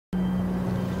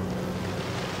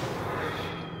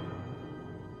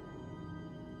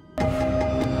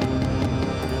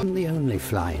wasn't the only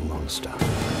flying monster.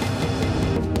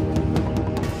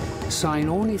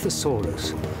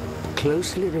 Sinornithosaurus,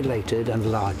 closely related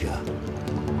and larger.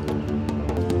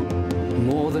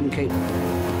 More than capable,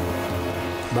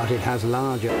 but it has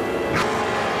larger.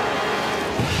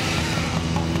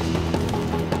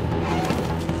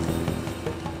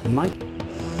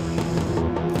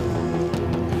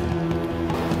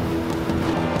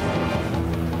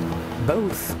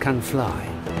 Both can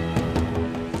fly,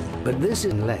 but this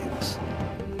in legs.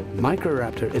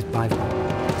 Microraptor is by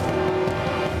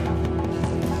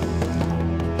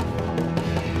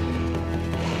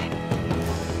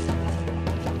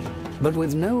but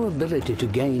with no ability to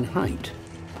gain height,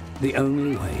 the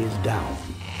only way is down.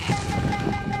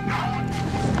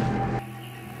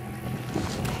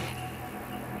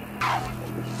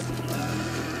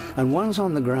 And once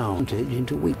on the ground,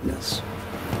 into weakness.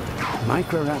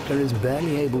 Microraptor is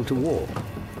barely able to walk,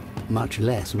 much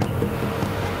less.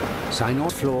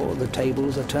 Sinornithosaurus floor, the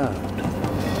tables are turned.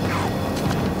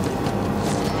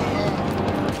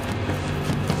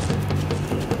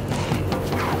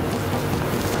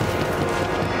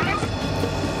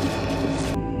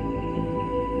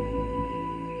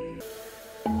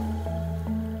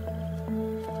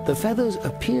 The feathers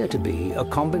appear to be a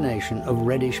combination of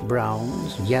reddish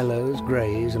browns, yellows,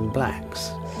 greys, and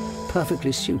blacks,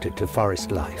 perfectly suited to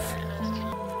forest life.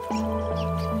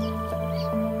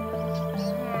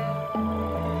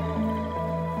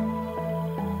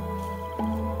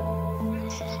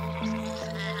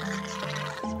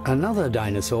 Another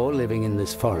dinosaur living in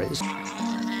this forest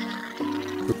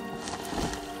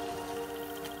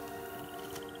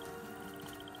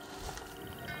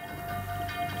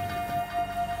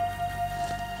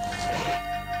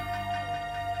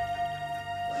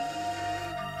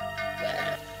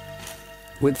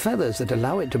with feathers that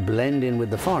allow it to blend in with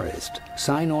the forest,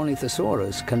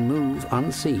 Sinornithosaurus can move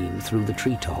unseen through the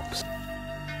treetops.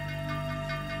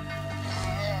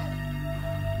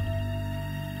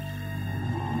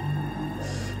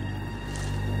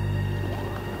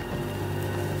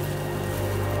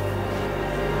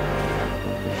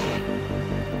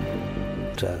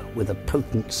 With a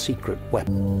potent secret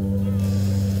weapon.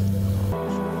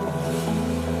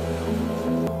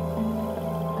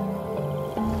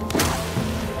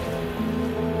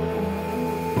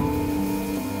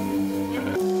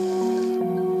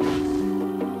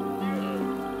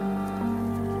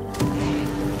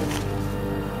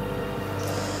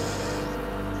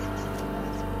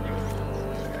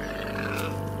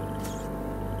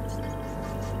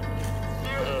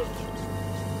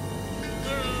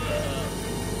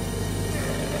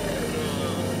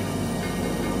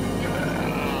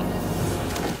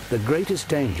 The greatest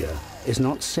danger is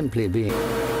not simply being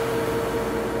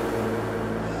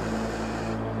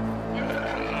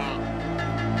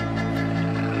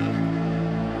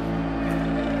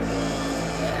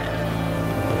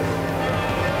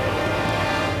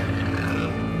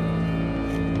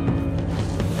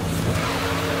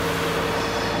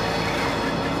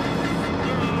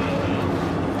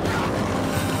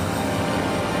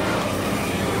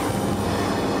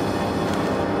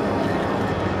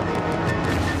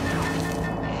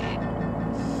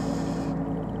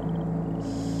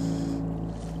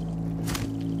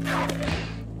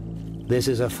This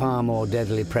is a far more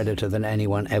deadly predator than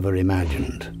anyone ever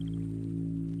imagined,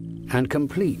 and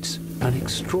completes an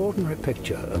extraordinary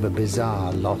picture of a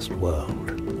bizarre lost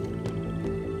world.